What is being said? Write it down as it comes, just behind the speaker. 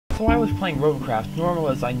So I was playing Robocraft normal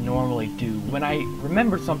as I normally do when I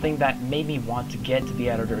remembered something that made me want to get to the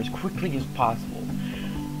editor as quickly as possible.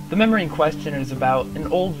 The memory in question is about an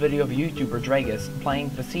old video of a YouTuber, Qpist, playing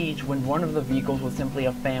the Siege when one of the vehicles was simply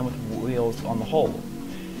a fan with wheels on the hull.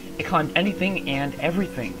 It climbed anything and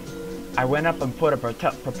everything. I went up and put a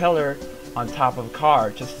propeller on top of a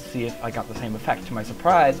car just to see if I got the same effect. To my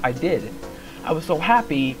surprise, I did. I was so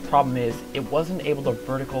happy. Problem is, it wasn't able to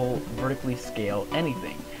vertically scale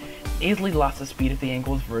anything. It easily lost the speed if the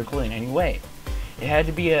angle was vertical in any way. It had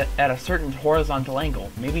to be at a certain horizontal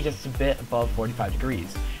angle, maybe just a bit above 45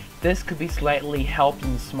 degrees. This could be slightly helped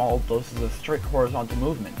in small doses of strict horizontal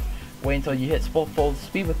movement. Wait until you hit full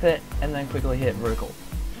speed with it, and then quickly hit vertical.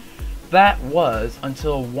 That was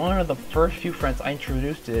until one of the first few friends I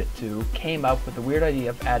introduced it to came up with the weird idea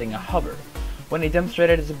of adding a hover. When he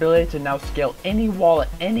demonstrated his ability to now scale any wall at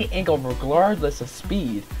any angle regardless of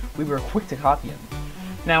speed, we were quick to copy him.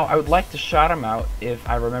 Now, I would like to shout him out if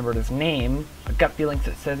I remembered his name. A gut feeling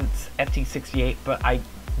that says it's FT68, but I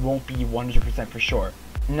won't be 100% for sure.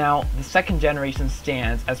 Now, the second generation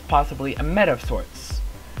stands as possibly a meta of sorts.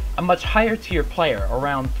 A much higher tier player,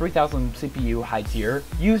 around 3000 CPU high tier,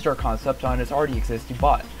 used our concept on his already existing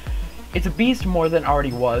bot. It's a beast more than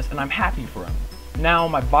already was, and I'm happy for him. Now,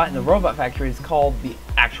 my bot in the robot factory is called the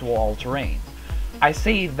actual all-terrain. I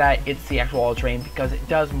say that it's the actual all-terrain because it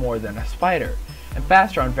does more than a spider, and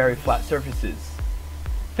faster on very flat surfaces.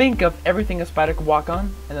 Think of everything a spider could walk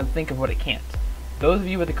on, and then think of what it can't. Those of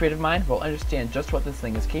you with a creative mind will understand just what this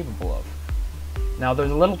thing is capable of. Now,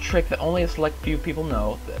 there's a little trick that only a select few people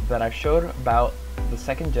know that I've showed about the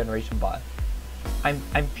second generation bot.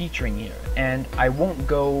 I'm featuring here, and I won't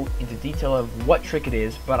go into detail of what trick it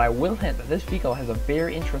is, but I will hint that this vehicle has a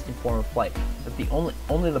very interesting form of flight that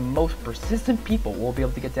only the most persistent people will be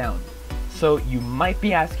able to get down. So you might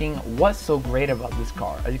be asking, what's so great about this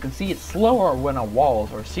car? As you can see, it's slower when on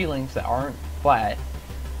walls or ceilings that aren't flat.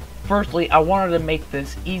 Firstly, I wanted to make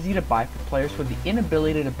this easy to buy for players with the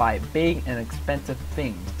inability to buy big and expensive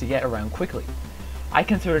things to get around quickly. I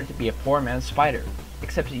consider it to be a poor man's spider,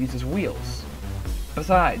 except it uses wheels.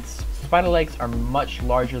 Besides, spider legs are much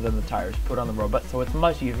larger than the tires put on the robot, so it's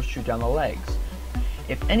much easier to shoot down the legs.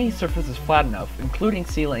 If any surface is flat enough, including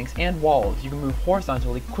ceilings and walls, you can move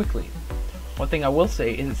horizontally quickly. One thing I will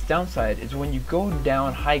say is its downside is when you go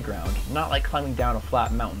down high ground, not like climbing down a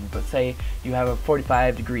flat mountain, but say you have a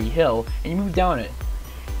 45-degree hill and you move down it,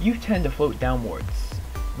 you tend to float downwards,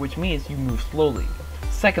 which means you move slowly.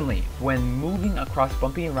 Secondly, when moving across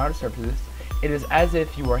bumpy and rounded surfaces, it is as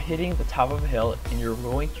if you are hitting the top of a hill and you're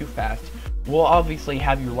going too fast. We'll obviously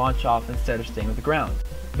have you launch off instead of staying with the ground.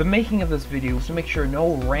 The making of this video was to make sure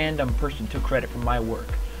no random person took credit for my work.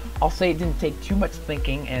 I'll say it didn't take too much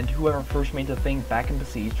thinking, and whoever first made the thing back in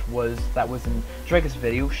Besieged that was in Qpist's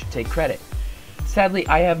video should take credit. Sadly,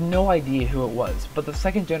 I have no idea who it was, but the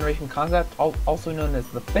second generation concept, also known as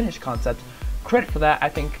the finished concept, credit for that I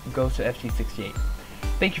think goes to FT68.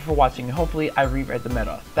 Thank you for watching, and hopefully I reread the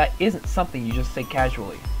meta. That isn't something you just say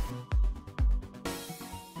casually.